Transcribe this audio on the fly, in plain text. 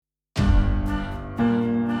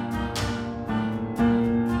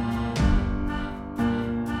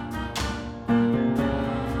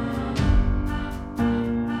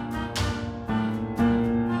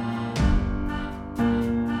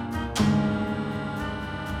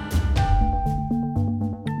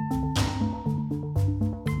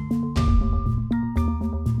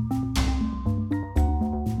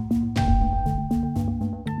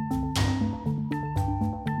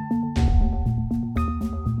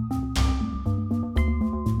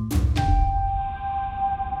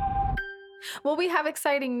Well, we have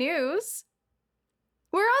exciting news.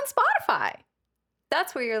 We're on Spotify.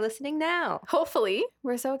 That's where you're listening now. Hopefully.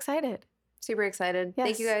 We're so excited. Super excited. Yes.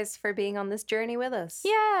 Thank you guys for being on this journey with us.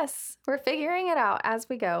 Yes. We're figuring it out as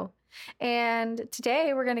we go. And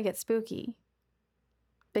today we're going to get spooky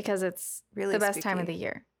because it's Really the best time of spooky. the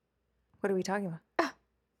year. What are we talking about?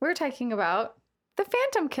 We're talking about the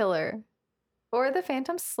Phantom Killer or the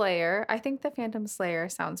Phantom Slayer. I think the Phantom Slayer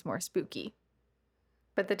sounds more spooky,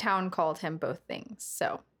 but the town called him both things.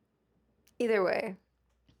 So, Either way,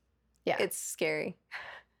 yeah, it's scary.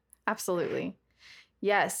 absolutely.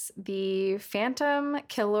 Yes, the Phantom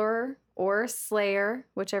Killer or Slayer,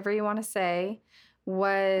 whichever you want to say,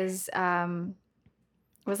 was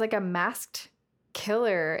like a masked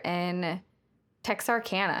killer in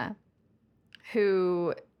Texarkana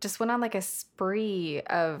who just went on like a spree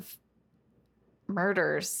of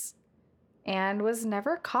murders and was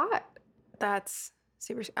never caught. That's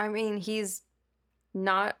super. I mean, he's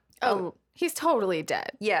not. Oh, he's totally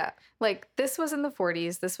dead. Yeah. Like, this was in the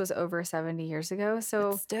 40s. This was over 70 years ago.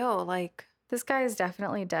 So But still, like, this guy is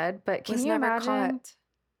definitely dead. But can was you never imagine caught.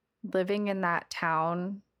 living in that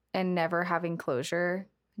town and never having closure?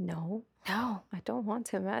 No, No. I don't want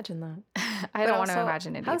to imagine that. I don't want to also,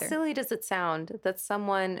 imagine it how either. silly does it sound that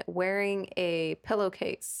someone wearing a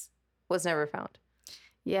pillowcase was never found?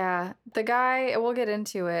 Yeah, the guy, we'll get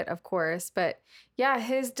into it, of course, but yeah,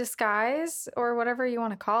 his disguise or whatever you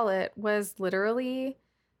want to call it was literally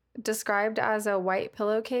described as a white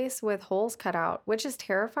pillowcase with holes cut out, which is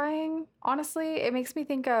terrifying. Honestly, it makes me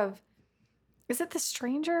think of, is it The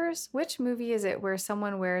Strangers? Which movie is it where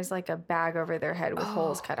someone wears like a bag over their head with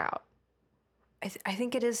holes cut out? I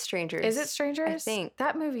think it is Strangers. Is it Strangers? I think.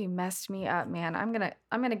 That movie messed me up, man. I'm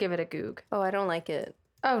gonna give it a goog. Oh, I don't like it.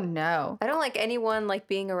 Oh no. I don't like anyone like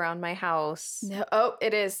being around my house. No. Oh,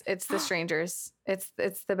 it is. It's The Strangers. It's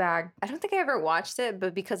the bag. I don't think I ever watched it,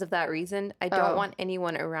 but because of that reason, I don't Oh. want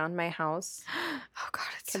anyone around my house. Oh God,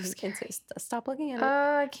 it's so Can- scary. Stop looking at it.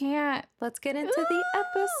 I can't. Let's get into the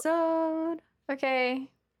episode. Okay.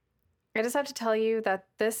 I just have to tell you that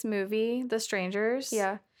this movie, The Strangers,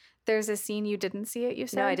 Yeah. there's a scene, you didn't see it, you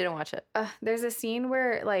said? No, I didn't watch it. There's a scene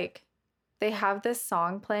where like they have this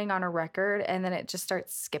song playing on a record and then it just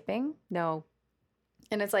starts skipping. No.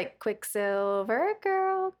 And it's like Quicksilver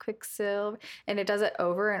girl, Quicksilver. And it does it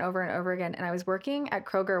over and over and over again. And I was working at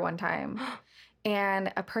Kroger one time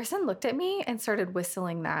and a person looked at me and started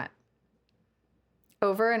whistling that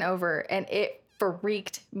over and over. And it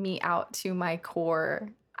freaked me out to my core.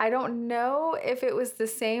 I don't know if it was the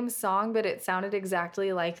same song, but it sounded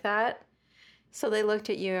exactly like that. So they looked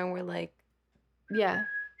at you and were like, Yeah.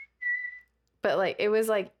 But like it was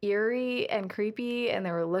like eerie and creepy and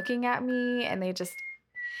they were looking at me and they just,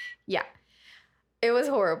 yeah. It was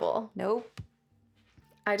horrible. nope.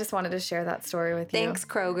 I just wanted to share that story with you. Thanks,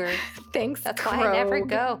 Kroger. Thanks, That's why I never Krog.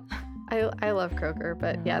 go. I love Kroger,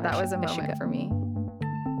 but No, yeah, I that should- was a I should moment go. for me.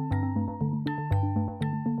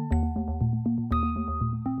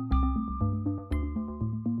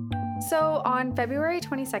 So on February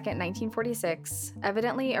 22nd, 1946,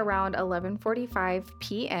 evidently around 11:45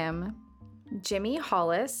 p.m., Jimmy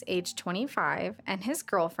Hollis, age 25, and his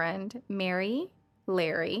girlfriend, Mary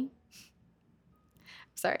Larry.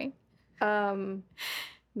 Sorry.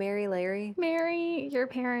 Mary Larry. Mary, your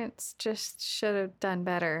parents just should have done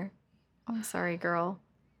better. I'm sorry, girl.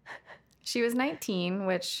 She was 19,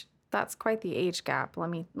 which that's quite the age gap, let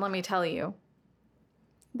me tell you.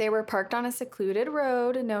 They were parked on a secluded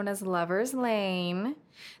road known as Lover's Lane.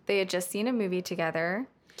 They had just seen a movie together.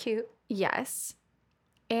 Cute. Yes.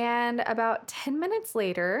 And about 10 minutes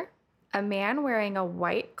later, a man wearing a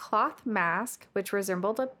white cloth mask, which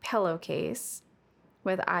resembled a pillowcase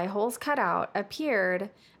with eye holes cut out, appeared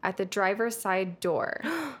at the driver's side door.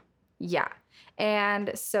 Yeah.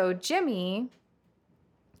 And so Jimmy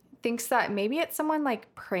thinks that maybe it's someone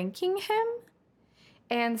like pranking him.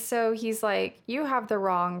 And so he's like, you have the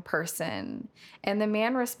wrong person. And the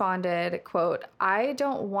man responded, quote, I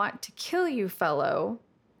don't want to kill you, fellow.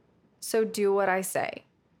 So do what I say.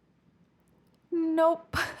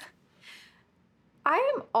 Nope.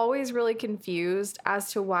 I am always really confused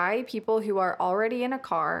as to why people who are already in a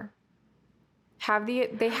car have the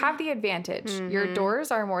advantage. Your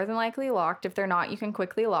doors are more than likely locked. If they're not, you can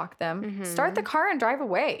quickly lock them. Start the car and drive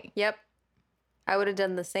away. Yep. I would have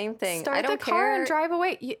done the same thing. Start I don't the car care and drive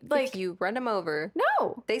away. Like if you run them over.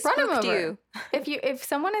 no, They run 'em spooked over. you. If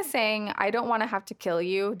someone is saying I don't want to have to kill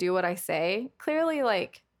you, do what I say. Clearly,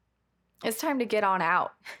 like it's time to get on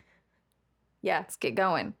out. Yeah. Let's get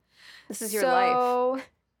going. This is your life.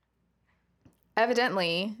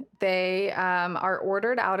 Evidently, they are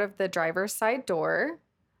ordered out of the driver's side door.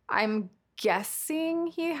 I'm guessing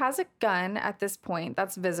he has a gun at this point.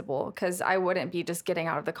 That's visible because I wouldn't be just getting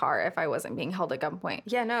out of the car if I wasn't being held at gunpoint.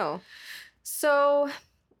 Yeah, no. So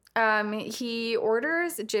he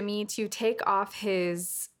orders Jimmy to take off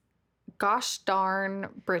his gosh darn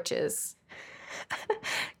britches.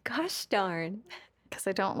 Gosh darn. Because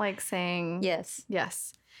I don't like saying Yes.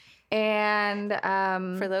 yes. And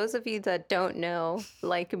For those of you that don't know,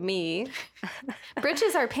 like me,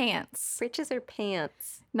 britches are pants, britches are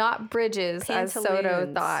pants. not bridges, as Soto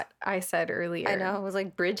Pantaloons. thought I said earlier. I know. I was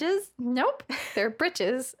like, bridges? Nope, they're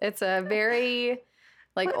britches. It's a very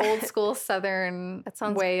like old school Southern That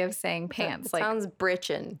sounds- way of saying pants. It sounds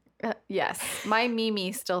britchin'. Yes, my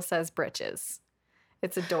Mimi still says britches.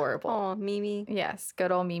 It's adorable. Oh, Mimi. Yes,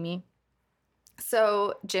 good old Mimi.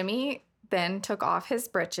 So Jimmy then took off his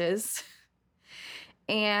britches,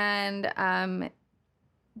 and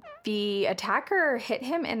the attacker hit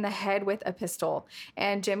him in the head with a pistol.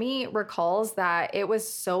 And Jimmy recalls that it was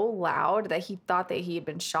so loud that he thought that he had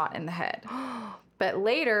been shot in the head. But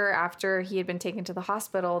later, after he had been taken to the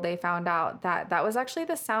hospital, they found out that that was actually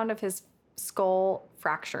the sound of his skull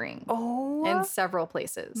fracturing Oh, in several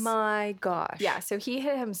places. my gosh. Yeah, so he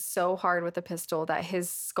hit him so hard with the pistol that his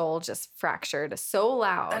skull just fractured so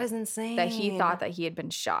loud That is insane. that he thought that he had been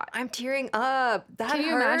shot. I'm tearing up. That Can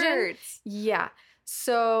you hurts. imagine? Yeah.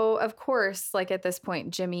 So, of course, like at this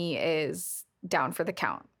point, Jimmy is down for the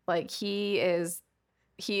count. Like he's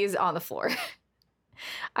on the floor.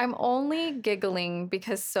 I'm only giggling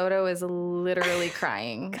because Soto is literally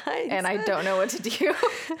crying Guys. and I don't know what to do.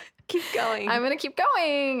 Keep going. I'm going to keep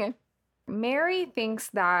going. Mary thinks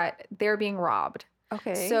that they're being robbed.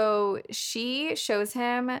 okay. So she shows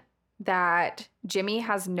him that Jimmy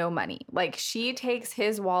has no money. Like she takes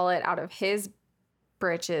his wallet out of his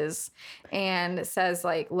britches and says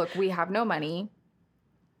like, look, we have no money.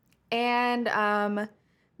 And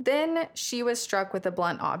then she was struck with a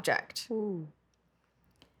blunt object. Ooh.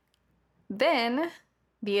 Then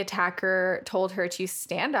the attacker told her to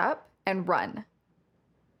stand up and run.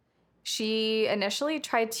 She initially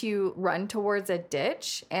tried to run towards a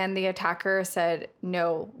ditch, and the attacker said,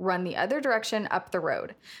 no, run the other direction up the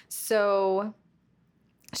road. So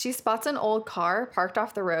she spots an old car parked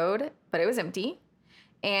off the road, but it was empty.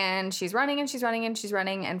 And she's running and she's running and she's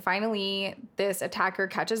running. And finally, this attacker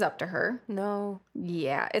catches up to her. No.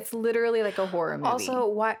 Yeah, it's literally like a horror movie. Also,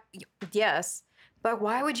 why? Yes, but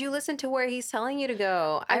why would you listen to where he's telling you to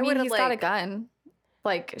go? I mean, would've, he's got a gun.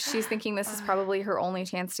 Like, she's thinking this is probably her only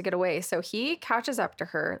chance to get away. So he catches up to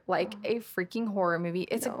her like a freaking horror movie.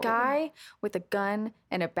 It's No. a guy with a gun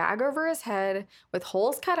and a bag over his head with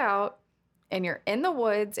holes cut out, and you're in the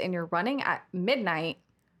woods and you're running at midnight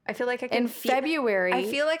I feel like I can in February. I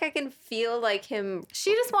feel like I can feel like him.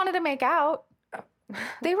 She just wanted to make out.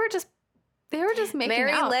 They were just making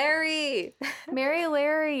Mary out. Larry. Mary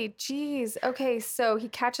Larry. Jeez. Okay, so he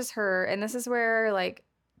catches her, and this is where, like,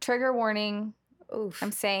 trigger warning. Oof.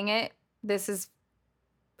 I'm saying it. This is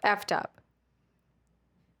effed up.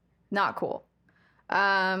 Not cool.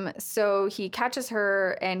 So he catches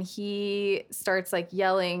her and he starts like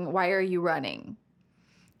yelling, "Why are you running?"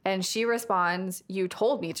 And she responds, "You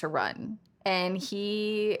told me to run." And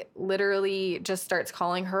he literally just starts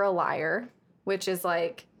calling her a liar, which is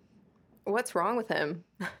like What's wrong with him?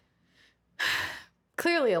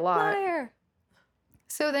 clearly a lot. Liar.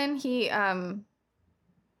 So then he Yeah.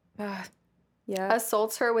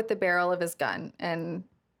 assaults her with the barrel of his gun and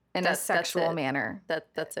in a That's sexual it. manner.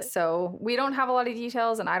 That's it. So we don't have a lot of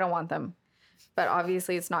details and I don't want them. But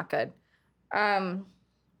obviously it's not good.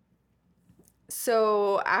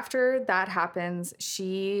 So after that happens,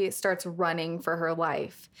 she starts running for her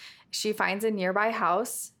life. She finds a nearby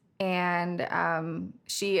house and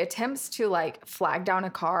she attempts to like flag down a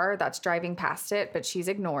car that's driving past it, but she's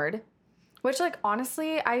ignored. Which, like,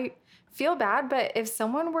 honestly, I feel bad, but if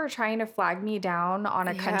someone were trying to flag me down on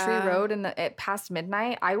a country Yeah. road past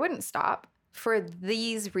midnight, I wouldn't stop. For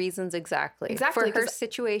these reasons exactly. Exactly, For her 'cause-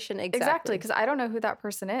 situation Exactly, because I don't know who that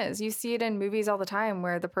person is. You see it in movies all the time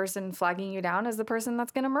where the person flagging you down is the person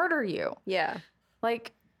that's going to murder you. Yeah.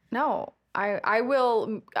 Like, no, I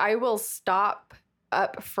will stop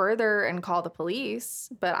up further and call the police,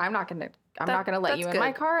 but I'm not gonna let you that's in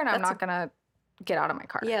my good. car, and I'm That's not gonna get out of my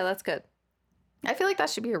car. Yeah, that's good. I feel like that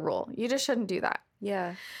should be a rule. You just shouldn't do that.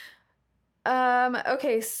 Yeah.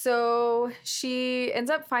 Okay, so she ends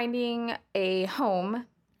up finding a home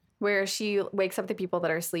where she wakes up the people that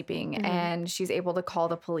are sleeping Mhm. and she's able to call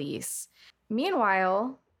the police.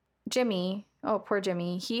 Meanwhile, Jimmy, oh, poor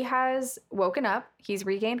Jimmy, he has woken up, he's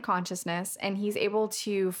regained consciousness, and he's able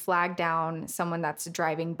to flag down someone that's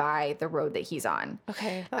driving by the road that he's on.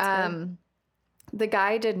 Okay. That's good. The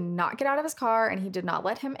guy did not get out of his car and he did not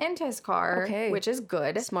let him into his car, Okay. which is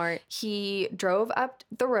good. Smart. He drove up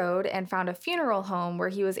the road and found a funeral home where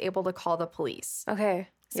he was able to call the police. Okay.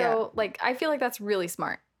 So, like, I feel like that's really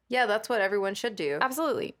smart. Yeah, that's what everyone should do.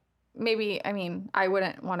 Absolutely. Maybe, I mean, I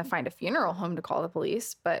wouldn't want to find a funeral home to call the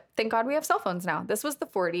police, but thank God we have cell phones now. This was the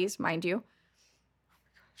 40s, mind you.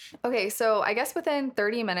 Okay, so I guess within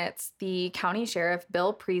 30 minutes, the county sheriff,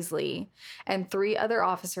 Bill Priestley, and 3 other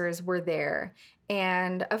officers were there.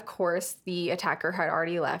 And of course, the attacker had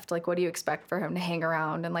already left. Like, what do you expect for him to hang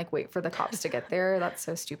around and like wait for the cops to get there? That's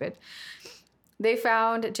so stupid. They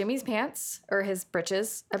found Jimmy's pants, or his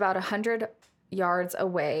breeches, about 100 yards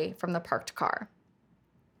away from the parked car.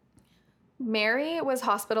 Mary was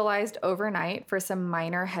hospitalized overnight for some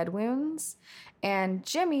minor head wounds, and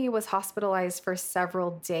Jimmy was hospitalized for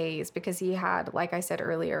several days because he had, like I said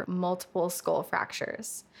earlier, multiple skull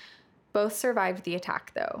fractures. Both survived the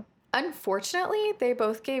attack, though. Unfortunately, they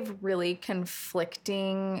both gave really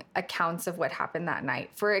conflicting accounts of what happened that night.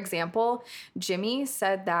 For example, Jimmy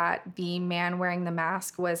said that the man wearing the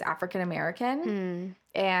mask was African American,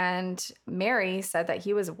 and Mary said that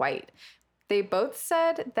he was white. They both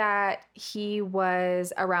said that he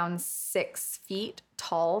was around 6 feet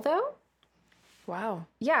tall, though. Wow.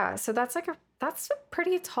 Yeah, so that's a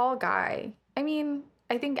pretty tall guy. I mean,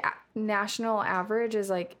 I think national average is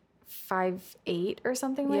like 5'8" or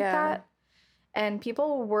something like that. And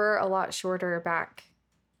people were a lot shorter back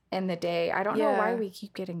in the day. I don't know why we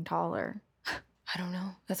keep getting taller. I don't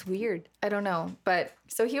know. That's weird. I don't know. But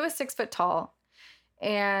so he was 6 foot tall.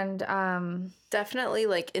 And definitely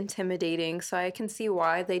like intimidating. So I can see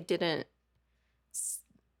why they didn't.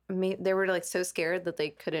 They were like so scared that they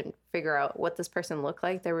couldn't figure out what this person looked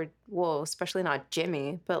like. They were, well, especially not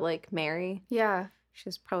Jimmy, but like Mary. Yeah. She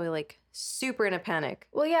was probably like super in a panic.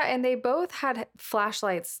 Well, yeah, and they both had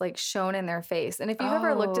flashlights like shown in their face. And if you've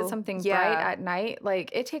ever looked at something bright at night, like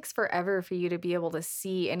it takes forever for you to be able to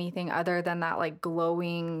see anything other than that like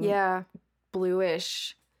glowing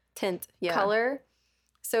bluish tint color.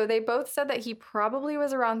 So they both said that he probably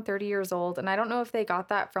was around 30 years old. And I don't know if they got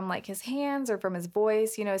that from like his hands or from his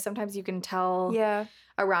voice. You know, sometimes you can tell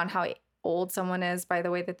around how old someone is by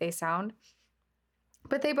the way that they sound.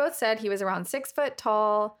 But they both said he was around 6 foot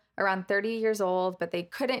tall, around 30 years old, but they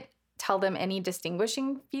couldn't tell them any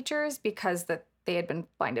distinguishing features because that they had been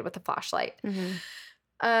blinded with a flashlight.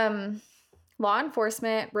 Law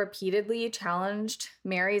enforcement repeatedly challenged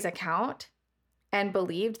Mary's account and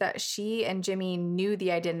believed that she and Jimmy knew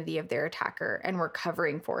the identity of their attacker and were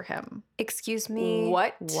covering for him. Excuse me.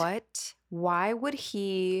 What? Why would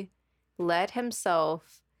he let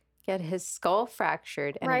himself get his skull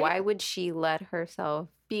fractured? And why would she let herself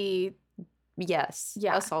be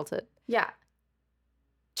assaulted? Yeah.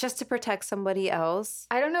 Just to protect somebody else?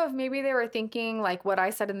 I don't know if maybe they were thinking like what I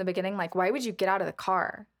said in the beginning, like, why would you get out of the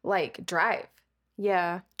car? Like, drive.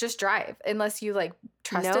 Yeah. Just drive unless you like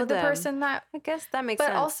trusted the person that. I guess that makes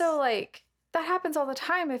sense. But also like that happens all the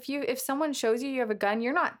time. If someone shows you have a gun,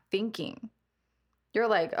 you're not thinking. You're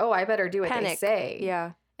like, oh, I better do what they say.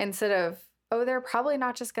 Yeah. Instead of, oh, they're probably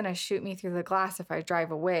not just going to shoot me through the glass if I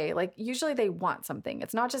drive away. Like usually they want something.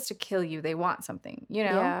 It's not just to kill you. They want something, you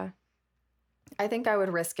know? Yeah. I think I would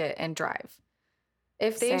risk it and drive.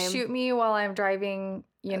 If they shoot me while I'm driving,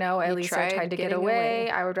 you know, at least I tried to get away.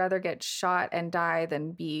 I would rather get shot and die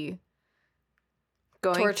than be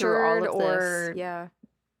going tortured through all of or this.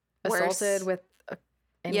 assaulted with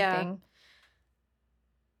anything.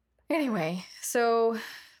 Anyway, so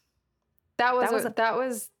that was the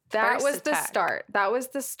start. That was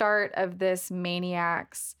the start of this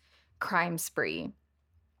maniac's crime spree.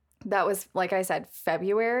 That was, like I said,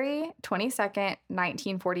 February 22nd,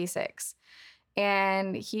 1946.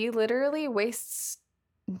 And he literally wastes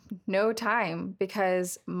no time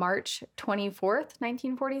because March 24th,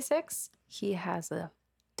 1946, he has a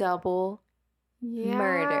double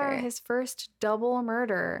murder. His first double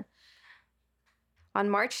murder. On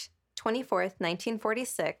March 24th,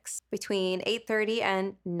 1946, between 8:30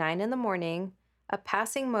 and 9 in the morning, a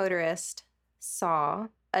passing motorist saw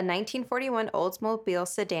a 1941 Oldsmobile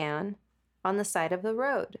sedan on the side of the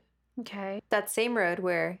road. Okay. That same road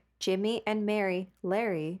where Jimmy and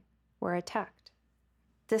Larry were attacked.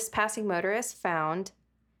 This passing motorist found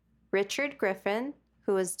Richard Griffin,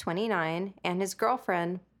 who was 29, and his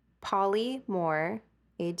girlfriend, Polly Moore,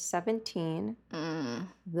 age 17.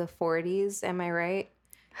 The 40s, am I right?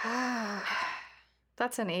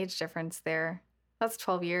 That's an age difference there. That's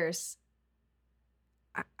 12 years.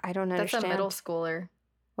 I don't understand. That's a middle schooler.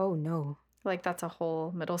 Oh, no. Like, that's a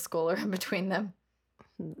whole middle schooler in between them.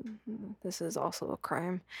 This is also a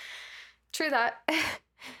crime. True that.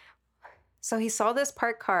 So he saw this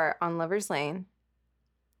parked car on Lover's Lane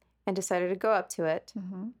and decided to go up to it.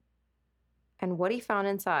 Mm-hmm. And what he found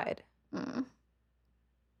inside Mm.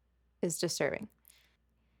 is disturbing.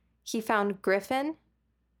 He found Griffin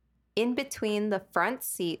in between the front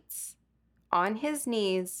seats, on his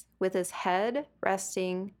knees, with his head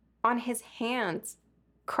resting on his hands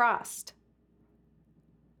crossed.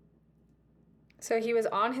 So he was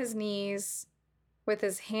on his knees with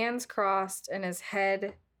his hands crossed and his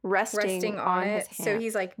head resting on it. his hand. So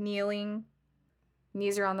he's like kneeling,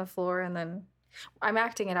 knees are on the floor, and then I'm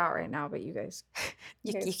acting it out right now, but you guys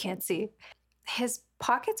you can't see. His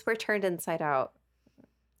pockets were turned inside out.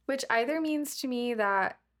 Which either means to me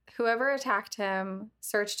that whoever attacked him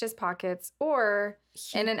searched his pockets, or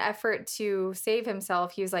in an effort to save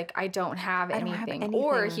himself, he was like, I don't have anything.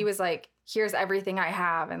 Or he was like, here's everything I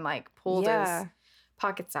have, and like pulled his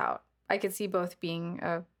pockets out. I could see both being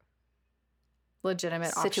a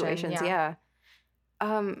legitimate situations. option.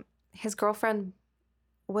 Yeah. His girlfriend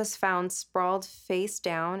was found sprawled face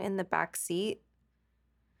down in the back seat.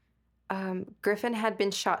 Griffin had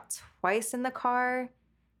been shot twice in the car.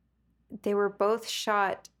 They were both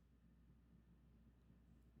shot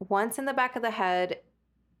once in the back of the head,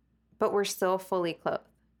 but were still fully clothed.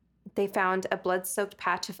 They found a blood-soaked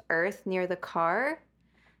patch of earth near the car.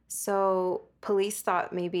 So police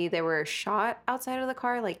thought maybe they were shot outside of the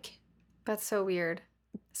car. Like, that's so weird.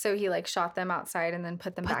 So he like shot them outside and then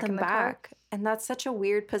put them back in the car. And that's such a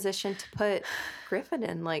weird position to put Griffin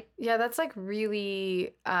in. Like, yeah, that's like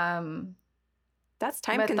really that's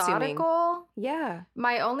time methodical. Consuming. Yeah.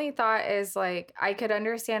 My only thought is like I could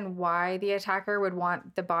understand why the attacker would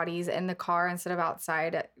want the bodies in the car instead of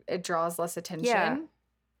outside. It draws less attention. Yeah.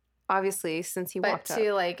 Obviously, since he walked up.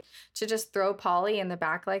 But to just throw Polly in the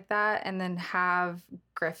back like that and then have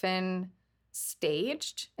Griffin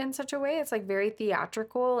staged in such a way, it's like very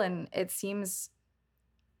theatrical, and it seems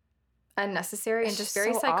unnecessary and just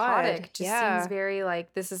very psychotic. Odd. Just seems very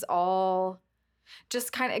like this is all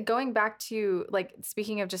just kind of going back to like,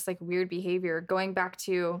 speaking of just like weird behavior, going back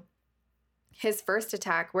to his first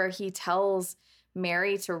attack where he tells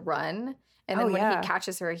Mary to run, and then when he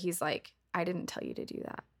catches her, he's like, I didn't tell you to do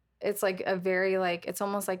that. It's like a very like, it's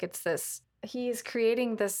almost like it's this, he's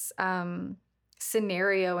creating this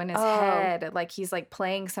scenario in his head, like he's like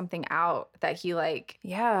playing something out that he like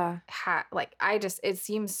it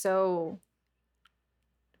seems so,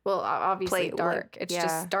 well, obviously dark. It's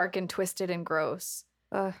just dark and twisted and gross.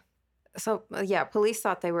 So police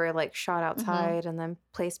thought they were like shot outside and then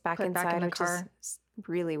placed back inside in the car. Is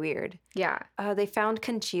really weird. Yeah. They found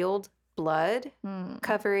congealed blood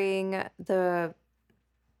covering the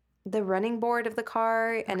running board of the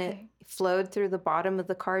car, and it flowed through the bottom of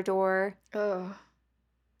the car door. Oh,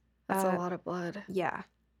 that's a lot of blood. Yeah.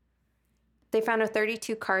 They found a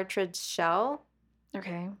 .32 cartridge shell.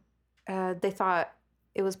 Okay. They thought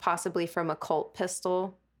it was possibly from a Colt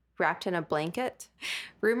pistol wrapped in a blanket.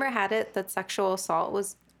 Rumor had it that sexual assault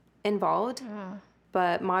was involved,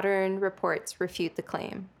 but modern reports refute the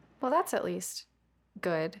claim. Well, that's at least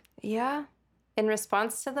good. Yeah. In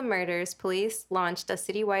response to the murders, police launched a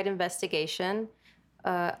citywide investigation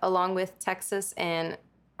along with Texas and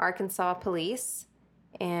Arkansas police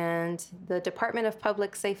and the Department of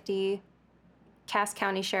Public Safety, Cass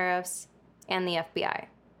County sheriffs, and the FBI.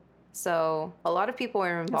 So a lot of people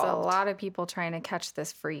were involved. There's a lot of people trying to catch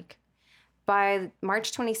this freak. By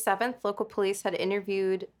March 27th, local police had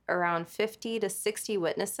interviewed around 50 to 60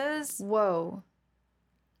 witnesses. Whoa.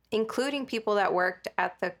 Including people that worked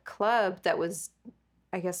at the club that was,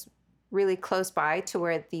 I guess, really close by to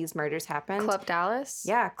where these murders happened. Club Dallas?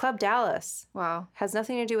 Yeah, Club Dallas. Wow. Has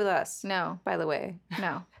nothing to do with us. No. By the way.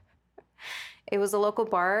 No. It was a local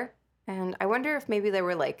bar, and I wonder if maybe they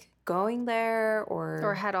were, like, going there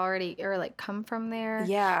or had already, or, like, come from there.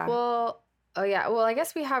 Yeah. Well, I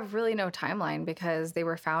guess we have really no timeline because they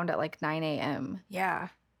were found at, like, 9 a.m. Yeah.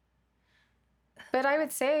 But I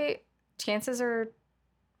would say chances are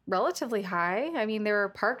relatively high. I mean, they were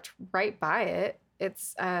parked right by it.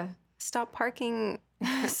 It's stop parking.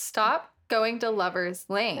 Stop going to Lover's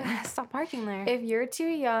Lane. Stop parking there. If you're too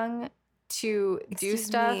young to do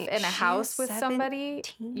stuff in a house with 17. Somebody,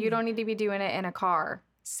 you don't need to be doing it in a car.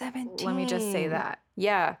 17. Let me just say that.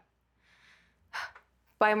 Yeah.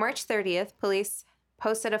 By March 30th, police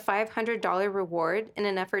posted a $500 reward in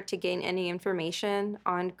an effort to gain any information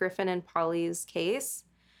on Griffin and Polly's case,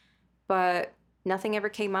 but nothing ever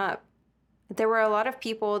came up. There were a lot of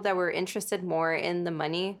people that were interested more in the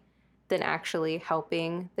money than actually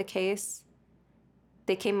helping the case.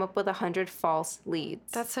 They came up with 100 false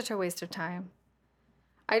leads. That's such a waste of time.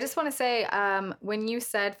 I just want to say, when you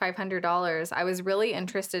said $500, I was really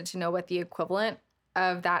interested to know what the equivalent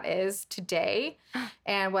of that is today.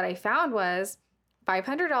 And what I found was $500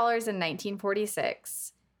 in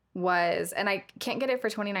 1946 was, and I can't get it for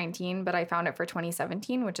 2019, but I found it for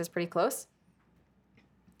 2017, which is pretty close,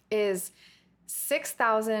 is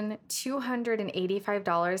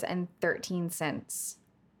 $6,285.13.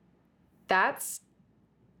 That's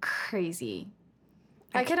crazy.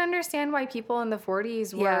 I could understand why people in the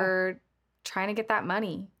 40s were trying to get that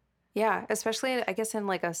money. Yeah, especially, I guess, in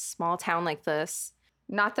like a small town like this.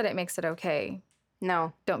 Not that it makes it okay.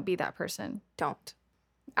 No, Don't be that person. don't.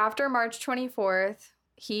 After March 24th,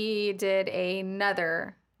 he did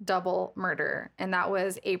another double murder, and that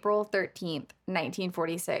was April 13th,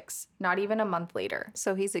 1946, not even a month later.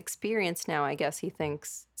 So he's experienced now, I guess he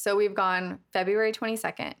thinks. So we've gone February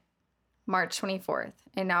 22nd, March 24th,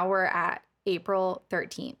 and now we're at April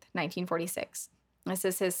 13th, 1946. This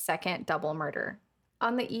is his second double murder.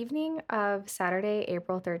 On the evening of Saturday,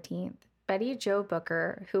 April 13th, Betty Jo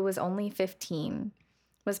Booker, who was only 15,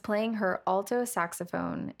 was playing her alto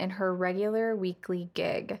saxophone in her regular weekly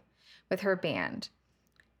gig with her band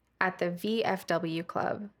at the VFW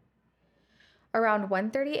Club. Around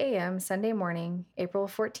 1:30 a.m. Sunday morning, April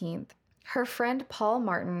 14th, her friend Paul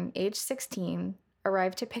Martin, age 16,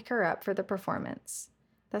 arrived to pick her up for the performance.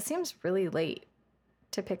 That seems really late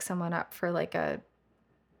to pick someone up for like a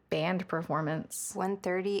band performance.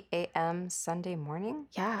 1:30 a.m. Sunday morning?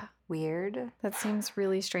 Yeah, Weird. that seems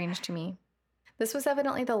really strange to me. This was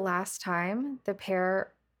evidently the last time the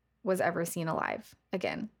pair was ever seen alive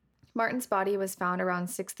again. Martin's body was found around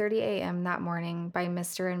 6:30 a.m. that morning by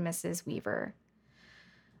Mr. and Mrs. Weaver.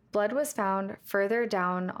 Blood was found further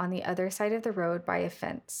down on the other side of the road by a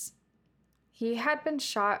fence. He had been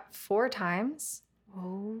shot 4 times,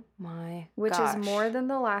 Oh my which gosh. is more than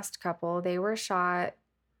the last couple. They were shot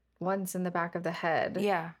once in the back of the head.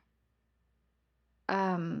 Yeah.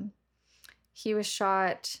 He was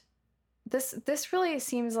shot. This really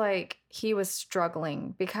seems like he was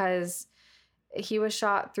struggling because he was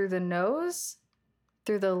shot through the nose,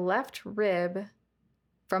 through the left rib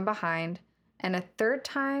from behind, and a third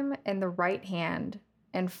time in the right hand,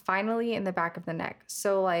 and finally in the back of the neck.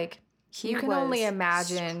 So like you can only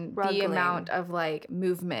imagine the amount of like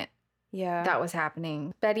movement that was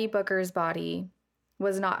happening. Betty Booker's body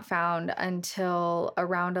was not found until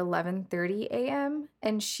around 11:30 a.m.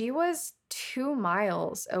 and she was 2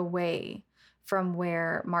 miles away from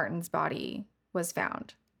where Martin's body was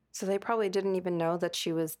found. So they probably didn't even know that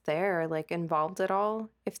she was there, like involved at all,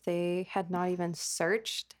 if they had not even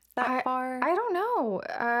searched that far. I don't know.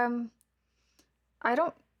 I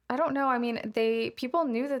don't know. I mean, people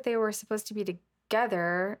knew that they were supposed to be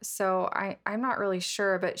together, so I'm not really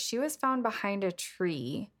sure, but she was found behind a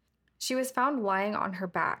tree. She was found lying on her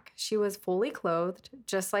back. She was fully clothed,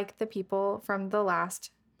 just like the people from the last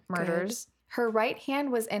murders. Her right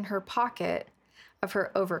hand was in her pocket of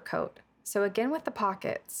her overcoat. So again with the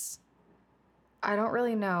pockets, I don't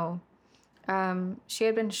really know. She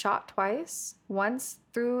had been shot twice, once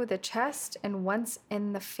through the chest and once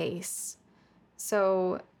in the face.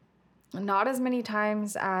 So not as many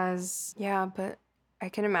times as... Yeah, but I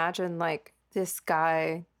can imagine like this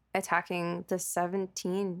guy attacking the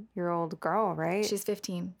 17-year-old girl, right? She's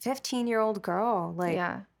 15. 15-year-old girl. Like,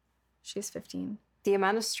 yeah, she's 15. The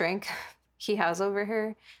amount of strength he has over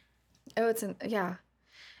her. Oh, yeah.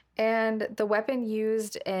 And the weapon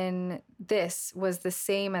used in this was the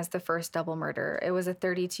same as the first double murder. It was a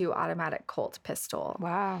 .32 automatic Colt pistol.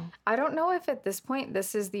 Wow. I don't know if at this point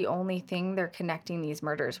this is the only thing they're connecting these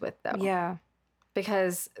murders with, though. Yeah.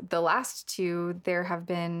 Because the last 2, there have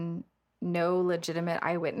been no legitimate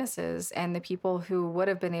eyewitnesses, and the people who would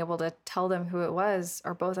have been able to tell them who it was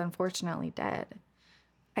are both unfortunately dead.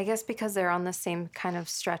 I guess because they're on the same kind of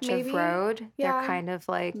stretch Maybe. of road. Yeah. They're kind of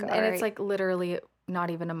like... And it's like literally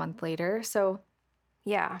not even a month later. So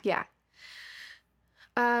yeah.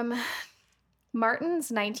 Martin's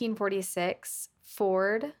 1946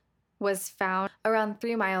 Ford was found around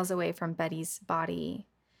 3 miles away from Betty's body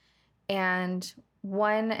and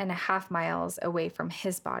 1.5 miles away from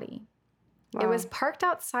his body. Wow. It was parked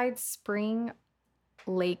outside Spring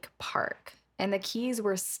Lake Park, and the keys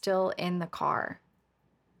were still in the car.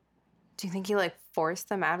 Do you think he like forced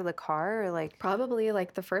them out of the car, or like... Probably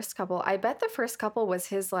like the first couple. I bet the first couple was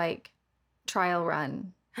his like trial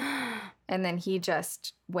run. And then he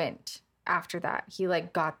just went after that. He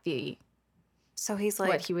like got the... So he's like...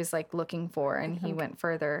 what he was like looking for, and he went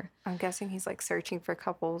further. I'm guessing he's like searching for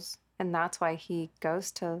couples, and that's why he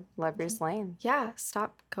goes to Lover's Lane. Yeah,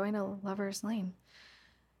 stop going to Lover's Lane.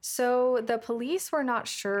 So the police were not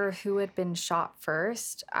sure who had been shot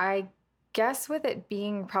first. I guess with it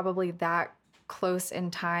being probably that close in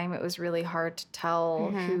time, it was really hard to tell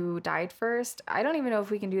who died first. I don't even know if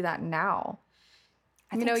we can do that now.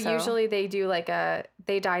 I think so. Usually they do like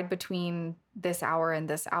they died between this hour and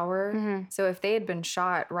this hour. So if they had been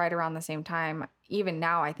shot right around the same time, even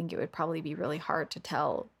now, I think it would probably be really hard to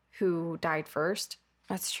tell who died first.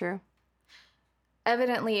 That's true.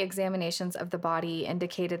 Evidently, examinations of the body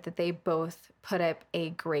indicated that they both put up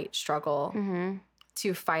a great struggle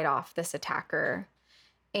to fight off this attacker.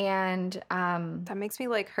 And that makes me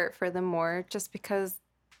like hurt for them more just because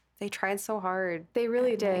they tried so hard. They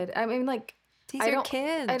really did. I mean, like, these are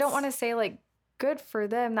kids. I don't want to say like good for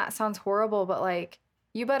them. That sounds horrible, but like,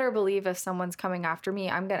 you better believe if someone's coming after me,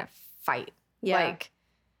 I'm going to fight. Yeah. Like,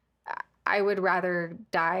 I would rather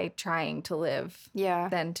die trying to live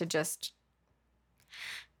than to just...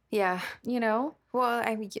 Yeah. You know? Well,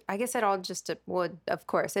 I guess it all just would, of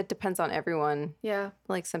course, it depends on everyone. Yeah.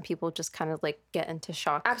 Like some people just kind of like get into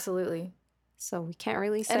shock. Absolutely. So we can't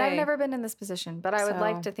really say. And I've never been in this position, but I would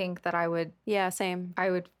like to think that I would. Yeah, same.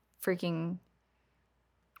 I would freaking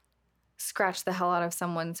scratch the hell out of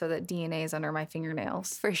someone so that DNA is under my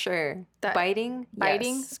fingernails. For sure. Biting,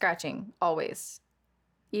 yes. Scratching, always.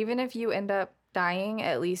 Even if you end up dying,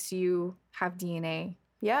 at least you have DNA.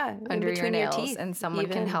 Yeah, under your nails, your teeth, and someone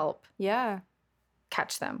can help. Yeah,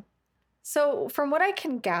 catch them. So, from what I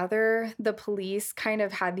can gather, the police kind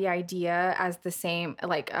of had the idea as the same,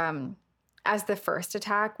 like, as the first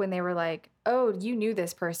attack when they were like, "Oh, you knew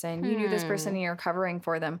this person, you knew this person, and you're covering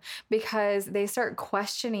for them," because they start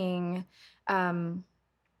questioning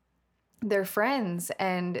their friends,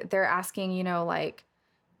 and they're asking, you know, like,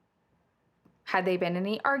 had they been in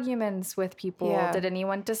any arguments with people? Yeah. Did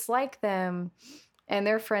anyone dislike them? And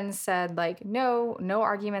their friends said, like, no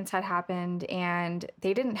arguments had happened, and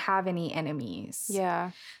they didn't have any enemies.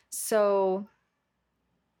 Yeah. So,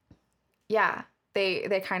 yeah,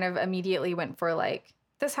 they kind of immediately went for, like,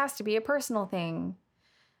 this has to be a personal thing.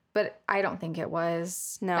 But I don't think it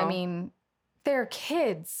was. No. I mean, they're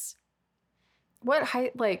kids. What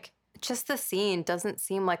height, like... Just the scene doesn't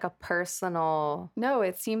seem like a personal... No,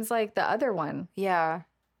 it seems like the other one. Yeah.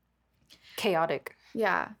 Chaotic.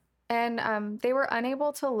 Yeah. And they were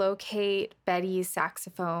unable to locate Betty's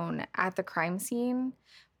saxophone at the crime scene,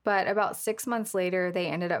 but about 6 months later, they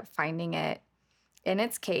ended up finding it in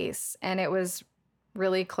its case, and it was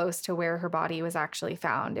really close to where her body was actually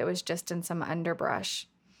found. It was just in some underbrush,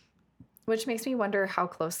 which makes me wonder how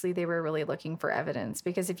closely they were really looking for evidence,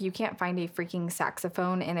 because if you can't find a freaking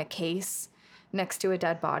saxophone in a case next to a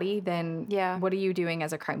dead body, then what are you doing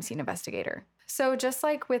as a crime scene investigator? So just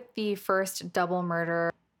like with the first double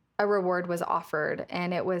murder, a reward was offered,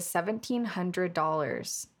 and it was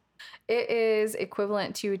 $1,700. It is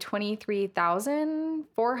equivalent to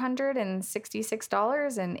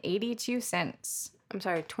 $23,466.82. I'm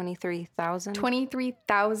sorry, 23,000?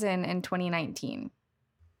 23,000 in 2019.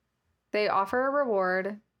 They offer a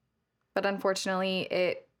reward, but unfortunately,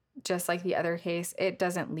 it, just like the other case, it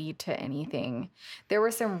doesn't lead to anything. There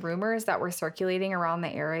were some rumors that were circulating around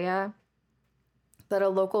the area that a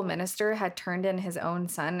local minister had turned in his own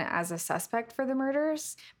son as a suspect for the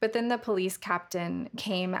murders. But then the police captain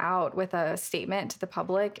came out with a statement to the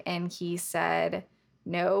public, and he said,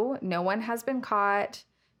 no one has been caught.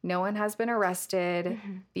 No one has been arrested.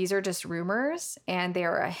 These are just rumors, and they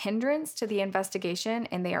are a hindrance to the investigation,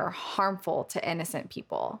 and they are harmful to innocent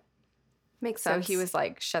people. Makes sense. So he was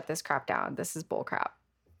like, shut this crap down. This is bull crap.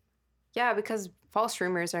 Yeah, because false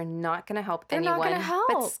rumors are not going to help anyone. They're not going to help.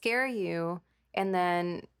 But scare you. And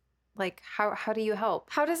then, like, how do you help?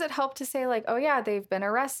 How does it help to say, like, oh, yeah, they've been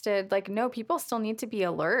arrested? Like, no, people still need to be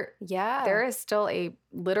alert. Yeah. There is still a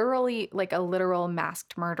literal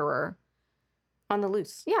masked murderer. On the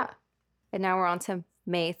loose. Yeah. And now we're on to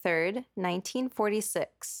May 3rd,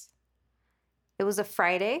 1946. It was a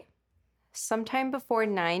Friday, sometime before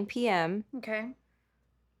 9 p.m. Okay.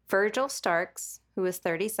 Virgil Starks, who was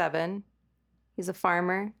 37, he's a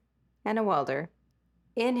farmer and a welder,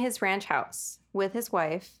 in his ranch house with his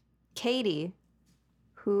wife, Katie,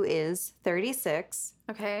 who is 36.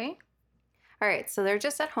 Okay. All right, so they're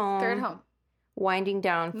just at home. They're at home. Winding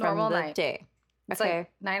down Normal from the night. day. It's okay.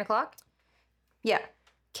 like 9 o'clock? Yeah.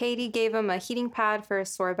 Katie gave him a heating pad for his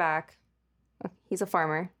sore back. He's a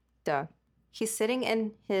farmer. Duh. He's sitting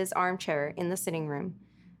in his armchair in the sitting room,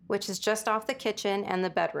 which is just off the kitchen and the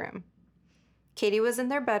bedroom. Katie was in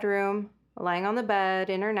their bedroom, lying on the bed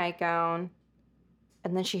in her nightgown,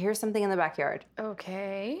 and then she hears something in the backyard.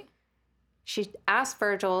 Okay. She asked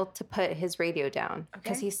Virgil to put his radio down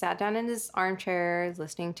because he sat down in his armchair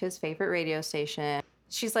listening to his favorite radio station.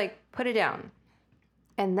 She's like, put it down.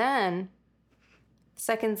 And then,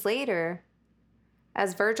 seconds later,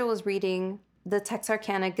 as Virgil was reading the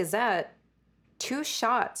Texarkana Gazette, 2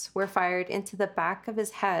 shots were fired into the back of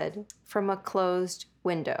his head from a closed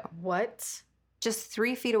window, What? just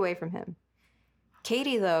 3 feet away from him.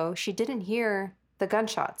 Katie, though, she didn't hear the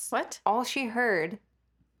gunshots. What? All she heard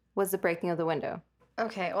was the breaking of the window.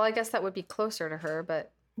 Okay, well, I guess that would be closer to her,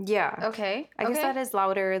 but Yeah. okay. I guess that is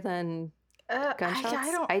louder than gunshots.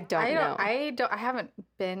 I don't know. I haven't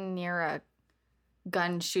been near a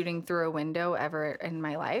gun shooting through a window ever in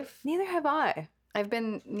my life. Neither have I. I've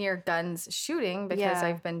been near guns shooting because Yeah.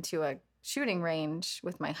 I've been to a shooting range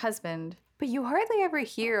with my husband. But you hardly ever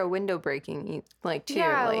hear a window breaking, like, too.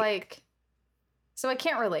 Yeah, so I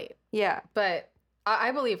can't relate, Yeah. but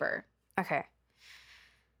I believe her. Okay.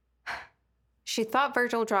 She thought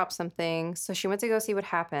Virgil dropped something, so she went to go see what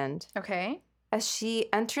happened. Okay. As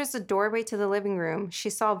she enters the doorway to the living room, she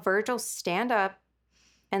saw Virgil stand up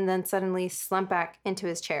and then suddenly slump back into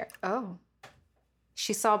his chair. Oh.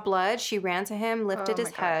 She saw blood. She ran to him, lifted Oh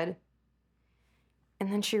his my God. head,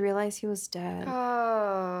 and then she realized he was dead.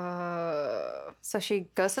 Oh. So she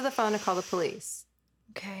goes to the phone to call the police.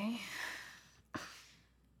 Okay.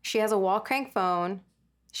 She has a wall crank phone.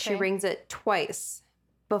 She Okay. rings it twice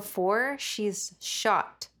before she's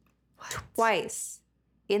shot twice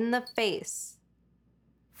in the face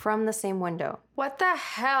from the same window. What the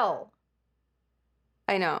hell?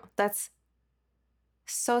 I know. That's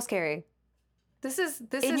so scary. This is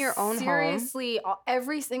In your own home? seriously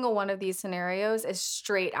every single one of these scenarios is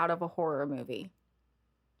straight out of a horror movie.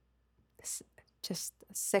 Just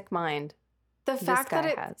a sick mind. The This fact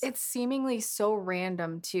that guy has. it's seemingly so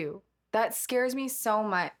random too. That scares me so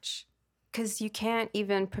much. Because you can't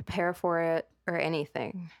even prepare for it or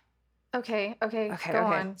anything. Okay, Okay, go okay.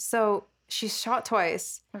 on. So she's shot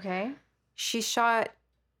twice. Okay. She's shot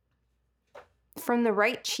from the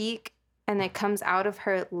right cheek and it comes out of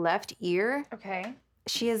her left ear. Okay.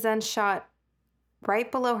 She is then shot right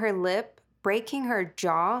below her lip, breaking her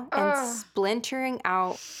jaw and Ugh. splintering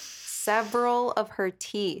out several of her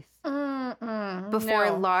teeth before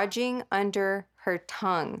no. lodging under her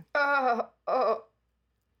tongue. Ugh.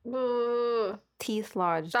 Teeth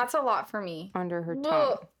lodged That's a lot for me. under her Ugh.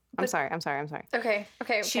 tongue. I'm But- sorry. Okay.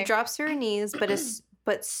 She drops to her knees,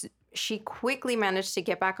 but she quickly managed to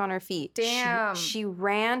get back on her feet. Damn. She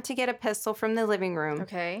ran to get a pistol from the living room,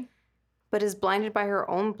 Okay. but is blinded by her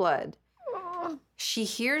own blood. Ugh. She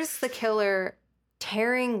hears the killer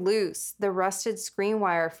tearing loose the rusted screen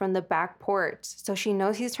wire from the back porch, so she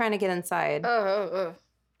knows he's trying to get inside.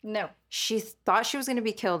 No. She thought she was going to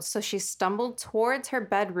be killed, so she stumbled towards her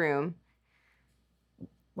bedroom,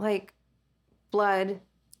 like blood.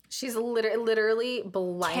 She's literally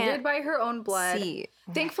blinded Can't by her own blood. See.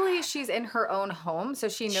 Thankfully, she's in her own home, so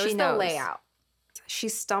she knows She the knows. layout. She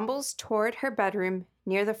stumbles toward her bedroom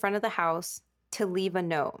near the front of the house to leave a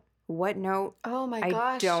note. What note? Oh my I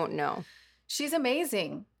gosh. don't know. She's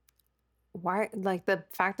amazing. Why? Like the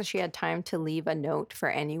fact that she had time to leave a note for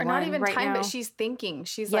anyone. Or not even right time, now. but she's thinking.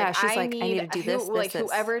 She's Yeah, like, she's I like, I need need to do this, like this.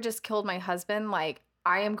 whoever just killed my husband, like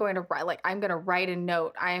I am going to write a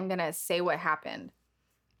note. I am going to say what happened.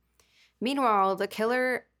 Meanwhile, the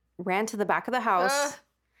killer ran to the back of the house, Ugh.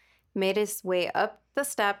 made his way up the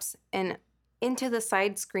steps and into the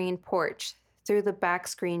side screen porch through the back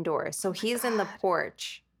screen door. So he's in the God.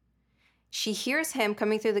 porch. She hears him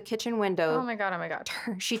coming through the kitchen window. Oh my God.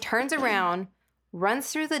 She turns around,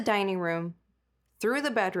 runs through the dining room, through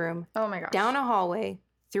the bedroom, Oh my gosh. down a hallway,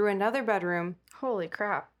 through another bedroom, Holy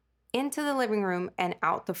crap. into the living room, and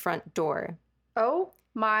out the front door. Oh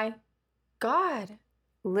my God.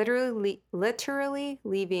 Literally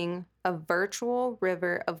leaving a virtual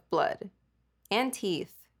river of blood and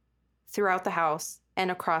teeth throughout the house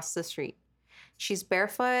and across the street. She's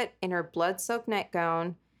barefoot in her blood-soaked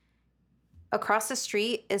nightgown. Across the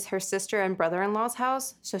street is her sister and brother-in-law's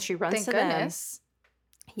house, so she runs Thank to goodness.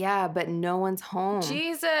 them. Yeah, but no one's home.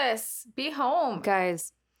 Jesus. Be home.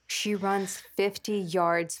 Guys, she runs 50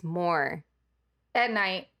 yards more At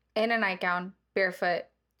night, in a nightgown, barefoot.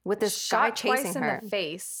 with this guy shot chasing twice her in the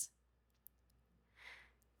face.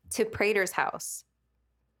 to Prater's house.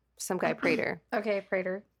 Some guy, Prater. Okay,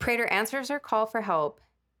 Prater. Prater answers her call for help.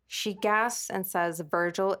 She gasps and says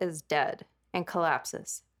Virgil is dead and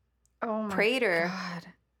collapses. Oh my Prater, God.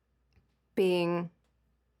 being,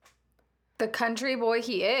 The country boy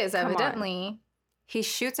he is, Come on. evidently. he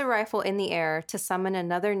shoots a rifle in the air to summon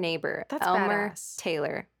another neighbor, That's Elmer badass.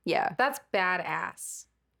 Taylor. Yeah, That's badass.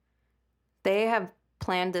 they have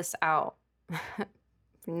planned this out.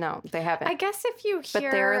 No, they haven't. I guess if you But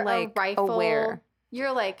hear they're, a like, rifle, aware.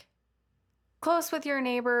 you're like, close with your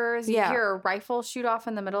neighbors. You Yeah. hear a rifle shoot off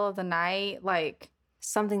in the middle of the night. Like,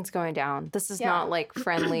 Something's going down. This is Yeah. not like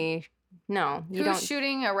friendly. No, you who's don't.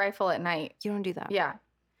 shooting a rifle at night? You don't do that. Yeah.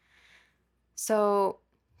 So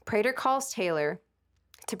Prater calls Taylor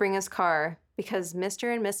to bring his car because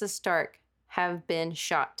Mr. and Mrs. Stark have been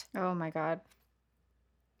shot. Oh my God.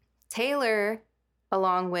 Taylor,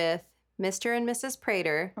 along with Mr. and Mrs.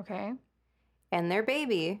 Prater Okay. and their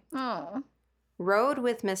baby, Oh. rode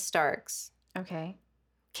with Miss Starks, Okay.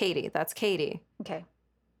 Katie, that's Katie, Okay.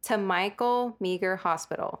 to Michael Meager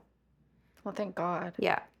Hospital. Well, thank God.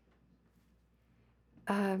 Yeah.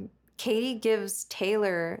 Katie gives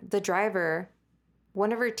Taylor, the driver,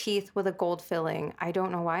 one of her teeth with a gold filling. I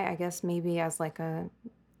don't know why. I guess maybe as like a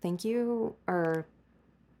thank you, or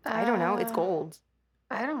I don't know. It's gold.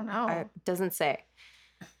 I don't know. It doesn't say.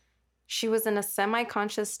 She was in a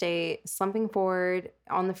semi-conscious state, slumping forward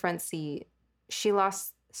on the front seat. She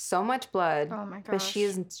lost so much blood, Oh my gosh. but she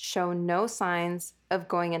has shown no signs of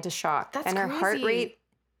going into shock. That's and her heart crazy. rate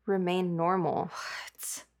remained normal.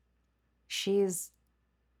 What? She's,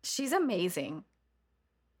 She's amazing.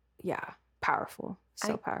 yeah, powerful.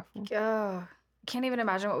 So powerful. Oh, can't even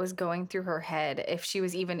imagine what was going through her head if she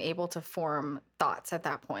was even able to form thoughts at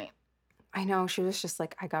that point. I know. She was just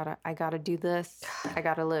like, I gotta do this. I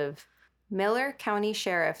gotta live. Miller County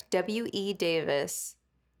Sheriff W.E. Davis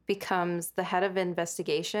becomes the head of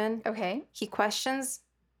investigation. Okay. He questions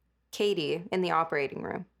Katie in the operating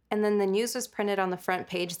room. And then the news was printed on the front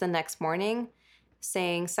page the next morning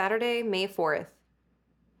saying Saturday, May 4th.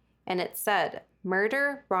 And it said,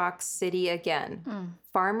 "Murder rocks city again.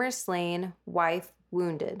 Farmer slain, wife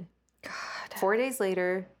wounded." God. 4 days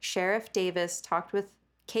later, Sheriff Davis talked with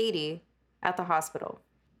Katie at the hospital.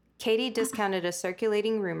 Katie discounted a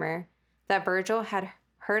circulating rumor that Virgil had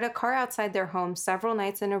heard a car outside their home several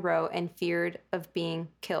nights in a row and feared of being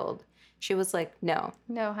killed. She was like, no,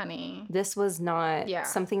 No, honey. this was not Yeah.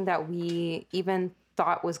 something that we even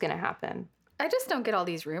thought was going to happen. I just don't get all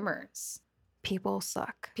these rumors. People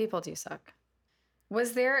suck. People do suck.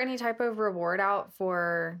 Was there any type of reward out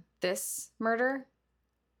for this murder?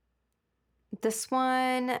 This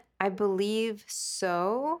one, I believe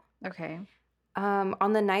so. Okay.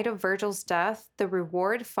 On the night of Virgil's death, the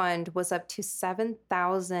reward fund was up to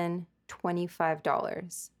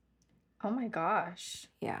 $7,025. Oh my gosh.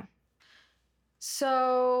 Yeah.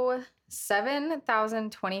 So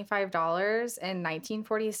 $7,025 in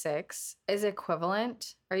 1946 is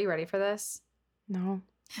equivalent. Are you ready for this? No.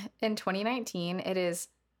 In 2019, it is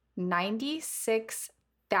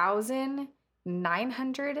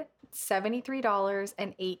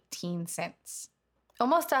 $96,973.18.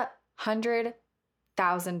 Almost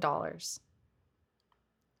 $100,000.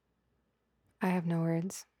 I have no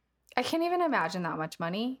words. I can't even imagine that much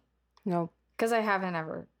money Nope. because I haven't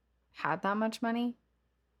ever had that much money.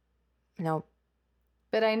 Nope.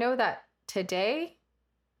 But I know that today,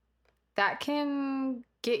 that can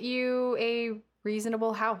get you a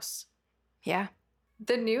reasonable house. Yeah.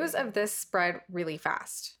 The news of this spread really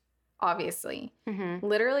fast, obviously. Mm-hmm.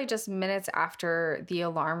 Literally just minutes after the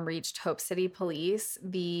alarm reached Hope City Police,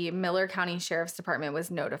 the Miller County Sheriff's Department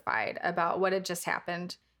was notified about what had just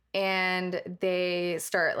happened. And they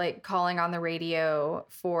start like calling on the radio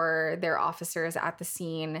for their officers at the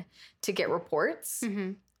scene to get reports.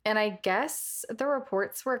 Mm-hmm. And I guess the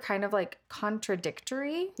reports were kind of like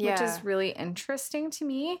contradictory, which Yeah. is really interesting to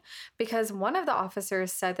me because one of the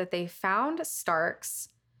officers said that they found Starks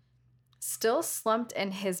still slumped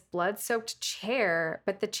in his blood-soaked chair,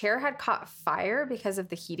 but the chair had caught fire because of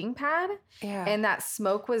the heating pad, Yeah. and that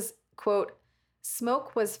smoke was, quote,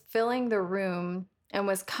 smoke was filling the room and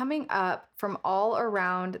was coming up from all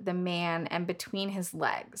around the man and between his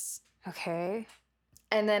legs. Okay.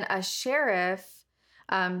 And then a sheriff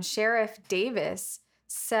Davis,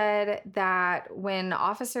 said that when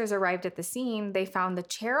officers arrived at the scene, they found the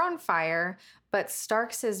chair on fire, but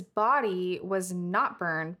Starks's body was not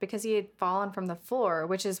burned because he had fallen from the floor,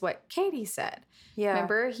 which is what Katie said. Yeah.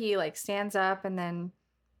 Remember, he like stands up and then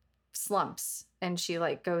slumps, and she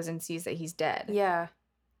like goes and sees that he's dead. Yeah.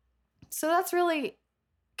 So that's really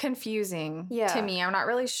confusing Yeah. to me. I'm not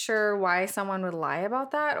really sure why someone would lie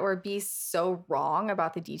about that or be so wrong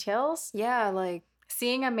about the details. Yeah. Like,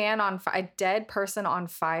 Seeing a man a dead person on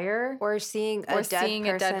fire, or seeing a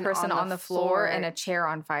dead person on the floor and a chair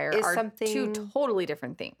on fire is are something- two totally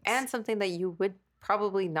different things. and something that you would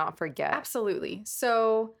probably not forget. Absolutely.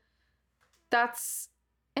 So that's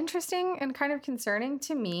interesting and kind of concerning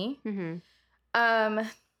to me. Mm-hmm.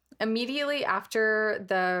 Immediately after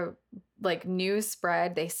the like news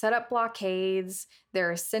spread, they set up blockades.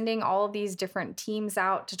 They're sending all of these different teams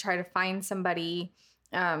out to try to find somebody.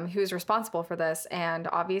 who's responsible for this. And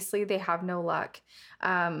obviously they have no luck.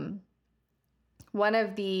 One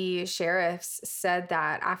of the sheriffs said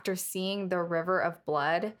that after seeing the river of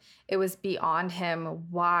blood, it was beyond him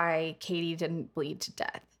why Katie didn't bleed to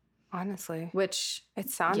death. Honestly. Which, it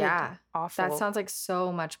sounded awful. That sounds like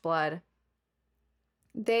so much blood.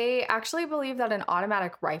 They actually believe that an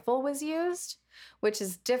automatic rifle was used, which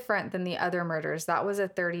is different than the other murders. That was a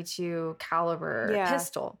 .32 caliber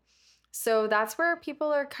pistol. So that's where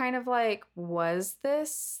people are kind of like, was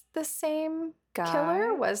this the same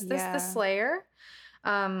killer? Was this the slayer?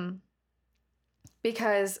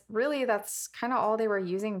 Because really that's kind of all they were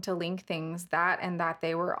using to link things, that and that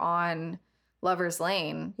they were on Lover's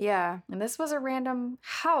Lane. Yeah. And this was a random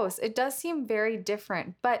house. It does seem very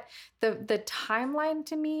different, but the timeline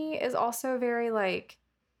to me is also very like,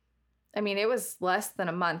 I mean, it was less than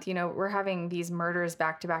a month. You know, we're having these murders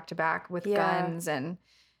back to back to back with guns, and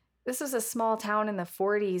this was a small town in the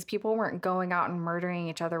 40s. People weren't going out and murdering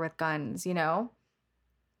each other with guns, you know?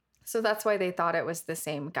 So that's why they thought it was the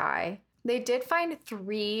same guy. They did find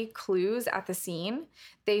 3 clues at the scene.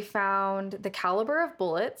 They found the caliber of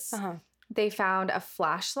bullets. Uh-huh. They found a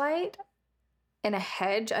flashlight in a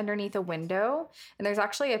hedge underneath a window. And there's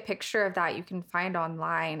actually a picture of that you can find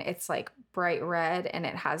online. It's like bright red and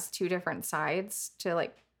it has 2 different sides to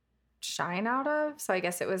like shine out of. So I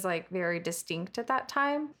guess it was like very distinct at that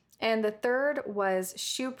time. And the third was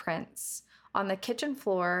shoe prints on the kitchen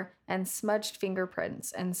floor and smudged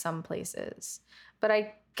fingerprints in some places. But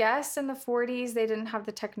I guess in the 40s, they didn't have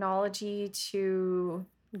the technology to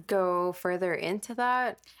go further into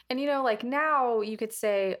that. And, you know, like now you could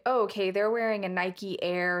say, oh, okay, they're wearing a Nike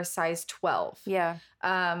Air size 12. Yeah.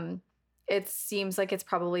 It seems like it's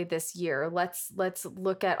probably this year. Let's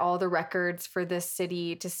look at all the records for this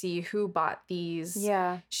city to see who bought these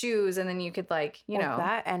shoes. And then you could like, you know.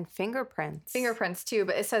 That and fingerprints. Fingerprints too,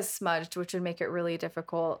 but it says smudged, which would make it really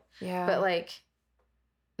difficult. Yeah. But like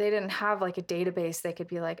they didn't have like a database they could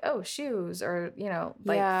be like, oh, shoes or, you know,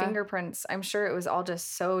 like fingerprints. I'm sure it was all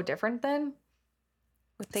just so different then.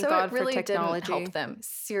 Thank God it really for technology. didn't help them,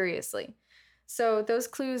 seriously. So those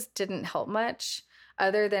clues didn't help much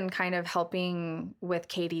other than kind of helping with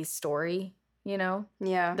Katie's story, you know?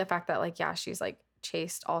 Yeah. The fact that like, she's like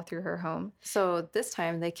chased all through her home. So this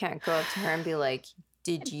time they can't go up to her and be like,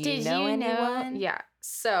 did you know anyone? Yeah.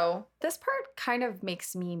 So this part kind of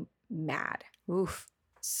makes me mad. Oof.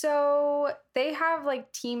 So they have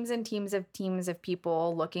like teams of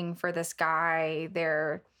people looking for this guy.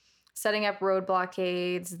 They're setting up road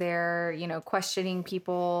blockades. They're, you know, questioning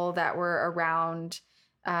people that were around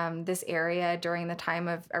this area during the time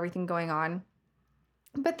of everything going on.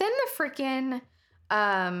 But then the freaking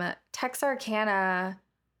Texarkana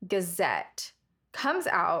Gazette comes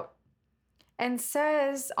out and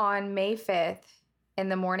says on May 5th in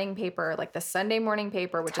the morning paper, like the Sunday morning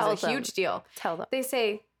paper, which is a huge deal. Tell them. They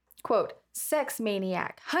say, quote, sex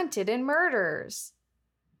maniac hunted and murders.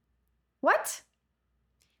 What?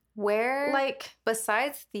 Where, like,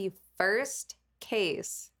 besides the first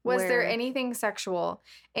case, was there anything sexual?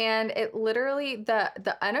 And it literally,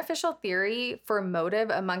 the unofficial theory for motive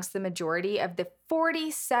amongst the majority of the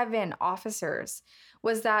 47 officers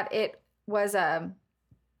was that it was a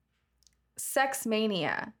sex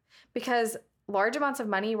mania because large amounts of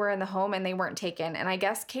money were in the home and they weren't taken. And I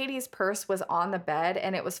guess Katie's purse was on the bed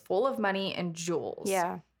and it was full of money and jewels.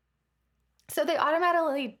 Yeah. So they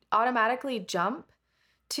automatically jump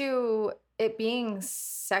to it being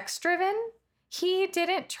sex driven. He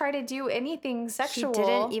didn't try to do anything sexual. He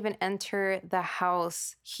didn't even enter the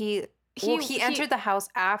house. He entered the house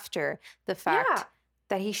after the fact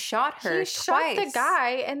that he shot her twice. He shot the guy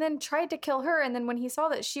and then tried to kill her. And then when he saw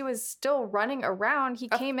that she was still running around, he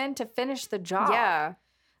came in to finish the job. Yeah.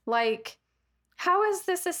 Like, how is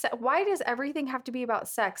this why does everything have to be about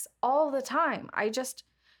sex all the time? I just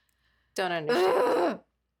don't understand.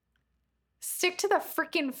 Stick to the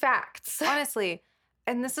freaking facts. Honestly.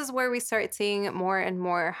 And this is where we start seeing more and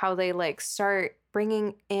more how they like start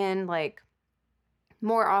bringing in like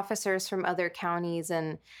more officers from other counties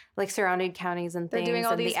and like surrounding counties and things. They're doing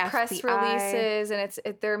all and these the press FBI. releases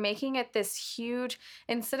and they're making it this huge,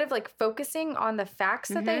 instead of like focusing on the facts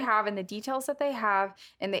that they have and the details that they have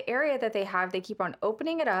and the area that they have, they keep on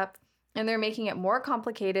opening it up and they're making it more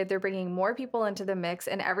complicated. They're bringing more people into the mix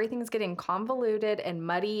and everything's getting convoluted and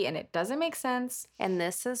muddy and it doesn't make sense. And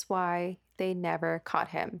this is why they never caught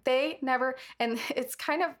him. And it's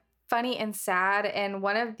kind of funny and sad. And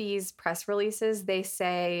one of these press releases, they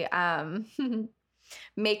say,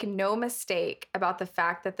 make no mistake about the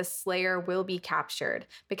fact that the slayer will be captured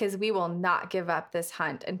because we will not give up this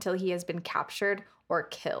hunt until he has been captured or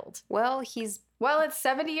killed. Well, he's Well, it's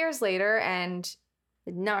 70 years later and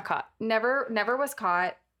Not caught. never was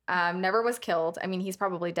caught, never was killed. I mean, he's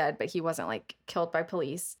probably dead, but he wasn't like killed by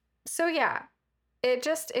police. So yeah, it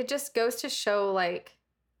just goes to show like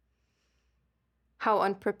How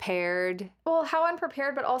unprepared. well, how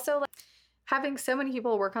unprepared, but also like having so many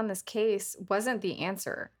people work on this case wasn't the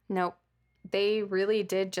answer. Nope. They really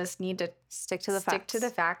did just need to Stick to the stick facts. to the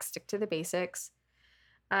facts, stick to the basics.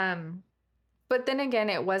 But then again,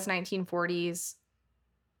 it was 1940s.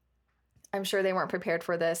 I'm sure they weren't prepared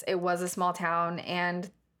for this. It was a small town, and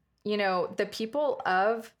you know, the people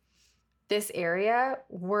of this area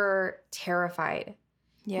were terrified.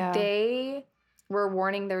 Yeah. They were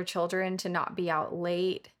warning their children to not be out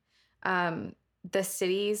late. The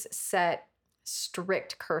cities set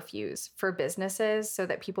strict curfews for businesses so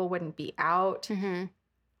that people wouldn't be out. Mm-hmm.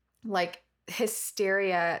 Like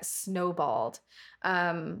hysteria snowballed.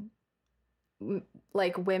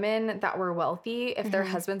 Like women that were wealthy, if their Mhm.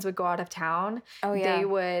 husbands would go out of town, Oh, yeah. they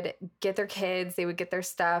would get their kids, they would get their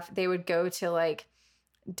stuff, they would go to like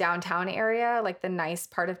downtown area, like the nice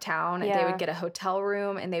part of town. They Yeah. would get a hotel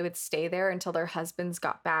room and they would stay there until their husbands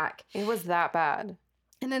got back. It was that bad.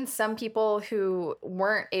 And then some people who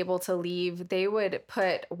weren't able to leave, they would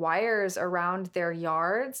put wires around their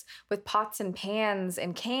yards with pots and pans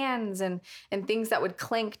and cans and things that would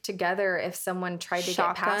clink together if someone tried to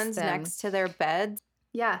get past Shotguns them. next to their beds.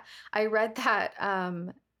 Yeah, I read that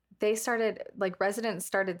they started, like residents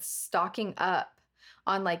started stocking up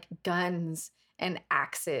on like guns and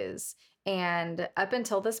axes. And up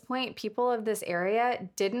until this point, people of this area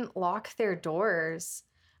didn't lock their doors.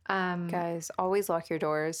 Guys, always lock your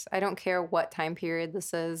doors. I don't care what time period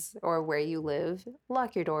this is or where you live.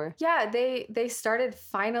 Lock your door. Yeah, they started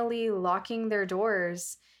finally locking their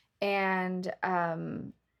doors, and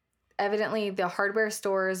evidently the hardware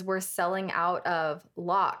stores were selling out of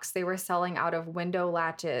locks. They were selling out of window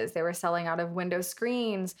latches. They were selling out of window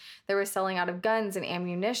screens. They were selling out of guns and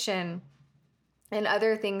ammunition and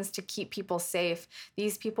other things to keep people safe.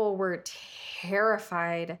 These people were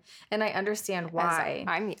terrified, and I understand why.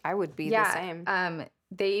 I mean, I would be the same.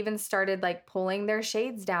 They even started like pulling their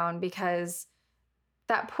shades down because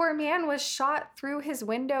that poor man was shot through his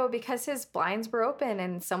window because his blinds were open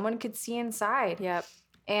and someone could see inside. Yep.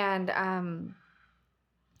 And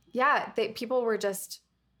people were just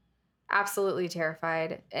absolutely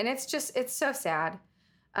terrified. And it's so sad.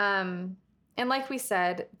 And like we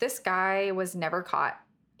said, this guy was never caught.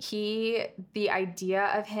 The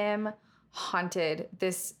idea of him haunted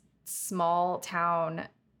this small town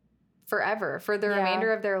forever. For the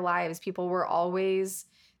remainder of their lives, people were always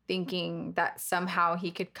thinking that somehow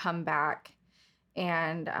he could come back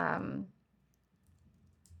and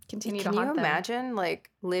continue to haunt them. Can you imagine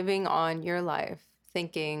like living on your life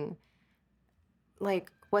thinking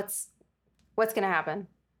like what's going to happen?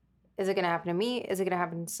 Is it going to happen to me? Is it going to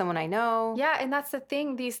happen to someone I know? Yeah, and that's the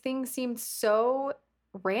thing. These things seemed so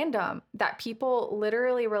random that people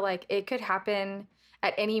literally were like, it could happen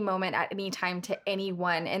at any moment, at any time to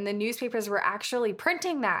anyone. And the newspapers were actually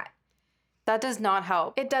printing that. That does not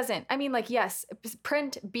help. It doesn't. I mean, like, yes,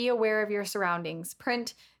 print, be aware of your surroundings.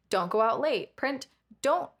 Print, don't go out late. Print,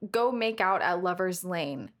 don't go make out at Lover's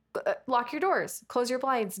Lane. Lock your doors, close your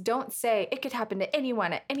blinds. Don't say it could happen to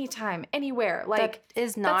anyone at any time, anywhere. Like, that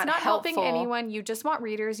is not that's not helpful. helping anyone. You just want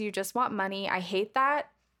readers. You just want money. I hate that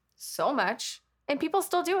so much. And people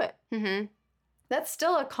still do it. Mm-hmm. That's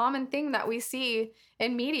still a common thing that we see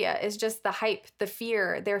in media is just the hype, the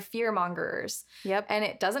fear. They're fear mongers. Yep. And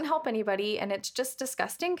it doesn't help anybody. And it's just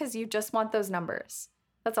disgusting because you just want those numbers.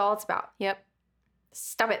 That's all it's about. Yep.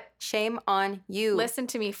 Stop it. Shame on you. Listen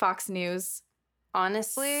to me, Fox News.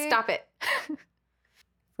 Honestly, Stop it.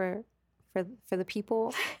 for the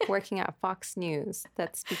people working at Fox News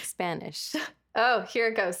that speak Spanish. Oh, here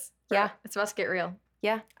it goes. Yeah. It's about to get real.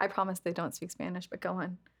 Yeah, I promise they don't speak Spanish, but go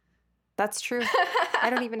on. that's true.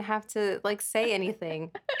 I don't even have to like say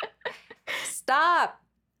anything. Stop.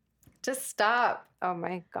 Just stop. Oh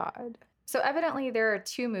my God. So evidently there are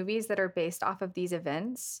 2 movies that are based off of these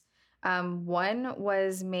events. One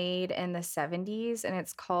was made in the 70s and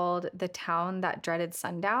it's called The Town That Dreaded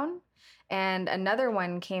Sundown. And another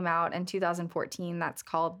one came out in 2014 that's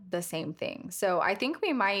called The Same Thing. So I think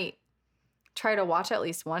we might try to watch at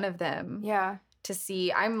least one of them. Yeah. To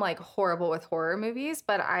see. I'm like horrible with horror movies,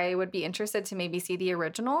 but I would be interested to maybe see the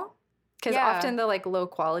original because often the like low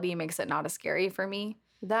quality makes it not as scary for me.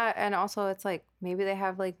 That, and also it's like maybe they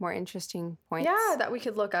have like more interesting points. Yeah, that we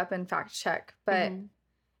could look up and fact check. But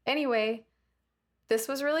anyway, this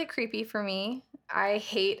was really creepy for me. I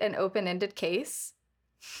hate an open-ended case,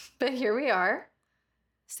 but here we are.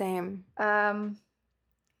 Same.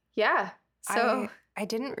 Yeah. So I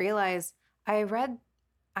didn't realize.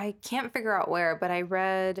 I can't figure out where, but I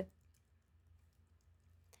read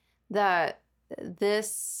that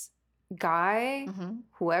this guy,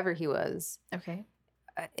 whoever he was, okay.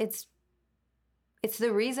 it's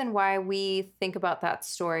the reason why we think about that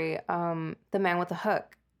story, the man with the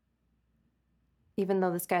hook, even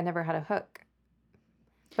though this guy never had a hook.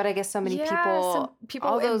 But I guess so many people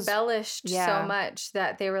embellished so much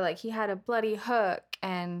that they were like, he had a bloody hook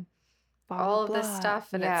and all of this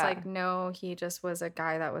stuff. And it's like, no, he just was a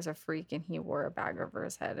guy that was a freak and he wore a bag over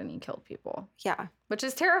his head and he killed people. Yeah. Which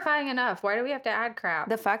is terrifying enough. Why do we have to add crap?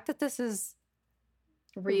 The fact that this is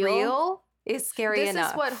real is scary enough.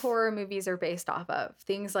 This is what horror movies are based off of.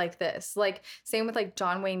 Things like this. Like, same with like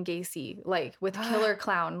John Wayne Gacy, like with Killer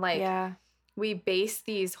Clown. Like, we base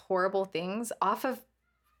these horrible things off of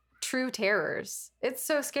true terrors. It's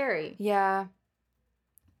so scary. Yeah.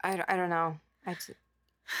 I don't know.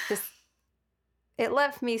 It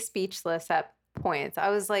left me speechless at points. I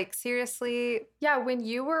was like, seriously? Yeah, when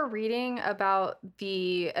you were reading about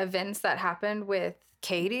the events that happened with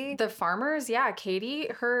Katie, the farmers, Katie,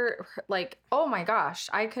 her like, oh my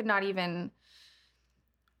gosh, I could not even.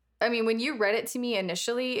 I mean, when you read it to me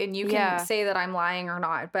initially, and you can say that I'm lying or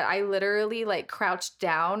not, but I literally like crouched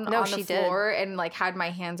down on the floor and like had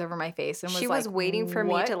my hands over my face and was she was waiting for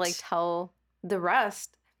me to like tell the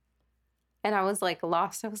rest, and I was like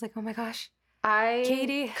lost. I was like, oh my gosh.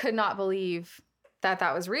 Katie could not believe that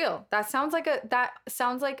was real. That sounds like a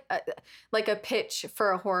pitch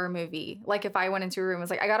for a horror movie. Like if I went into a room and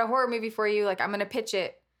was like, I got a horror movie for you. Like I'm going to pitch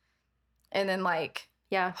it. And then like,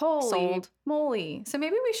 holy sold. Moly. So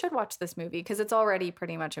maybe we should watch this movie because it's already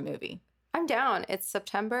pretty much a movie. I'm down. It's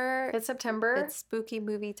September. It's spooky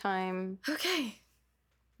movie time. Okay.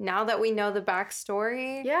 Now that we know the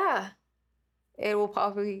backstory. Yeah. It will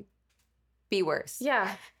probably be worse.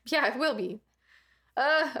 Yeah. Yeah, it will be.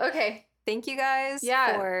 Okay. Thank you guys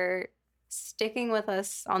for sticking with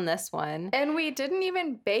us on this one. And we didn't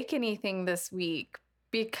even bake anything this week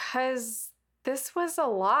because this was a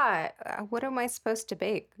lot. What am I supposed to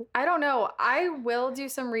bake? I don't know. I will do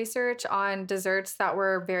some research on desserts that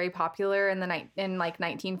were very popular in the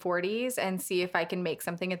 1940s and see if I can make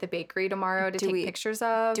something at the bakery tomorrow to take pictures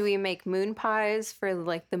of. Do we make moon pies for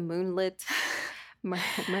like the moonlit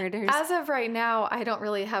murders? As of right now, I don't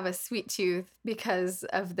really have a sweet tooth because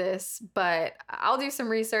of this, but I'll do some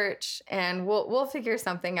research and we'll figure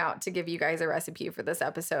something out to give you guys a recipe for this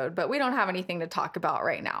episode. But we don't have anything to talk about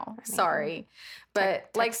right now. Sorry.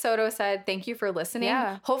 But like Soto said, thank you for listening.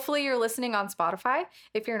 Yeah. Hopefully you're listening on Spotify.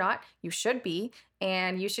 If you're not, you should be.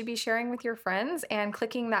 And you should be sharing with your friends and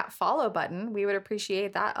clicking that follow button. We would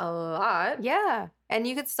appreciate that a lot. Yeah. And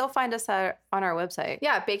you could still find us on our website.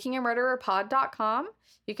 Yeah, bakingamurdererpod.com.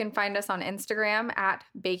 You can find us on Instagram at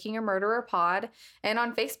bakingamurdererpod and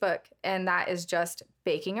on Facebook. And that is just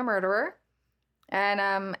Baking a Murderer.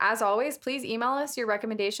 And as always, please email us your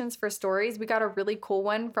recommendations for stories. We got a really cool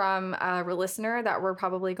one from a listener that we're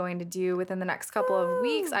probably going to do within the next couple of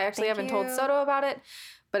weeks. I actually haven't told Soto about it,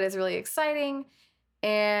 but it's really exciting.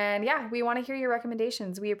 And yeah, we want to hear your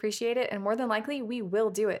recommendations. We appreciate it. And more than likely, we will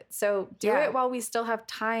do it. So do it while we still have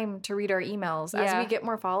time to read our emails. As we get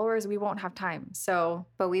more followers, we won't have time.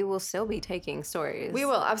 But we will still be taking stories. We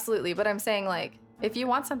will, absolutely. But I'm saying like, if you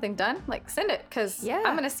want something done, like send it because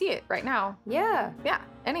I'm going to see it right now. Yeah. Yeah.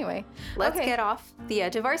 Anyway. Let's get off the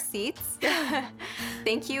edge of our seats.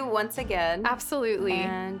 Thank you once again. Absolutely.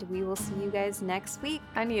 And we will see you guys next week.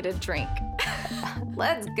 I need a drink.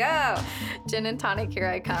 Let's go. Gin and tonic, here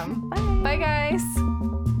I come. Bye. Bye, guys.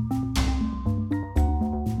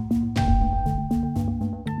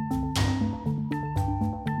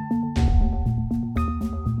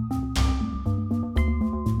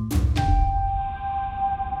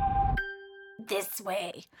 This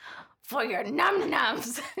way for your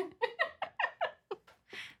num-nums.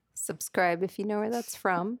 Subscribe if you know where that's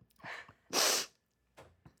from.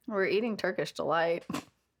 We're eating Turkish Delight.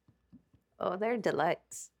 Oh, they're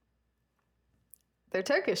delights. They're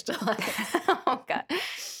Turkish Delights. Oh, God.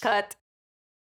 Cut.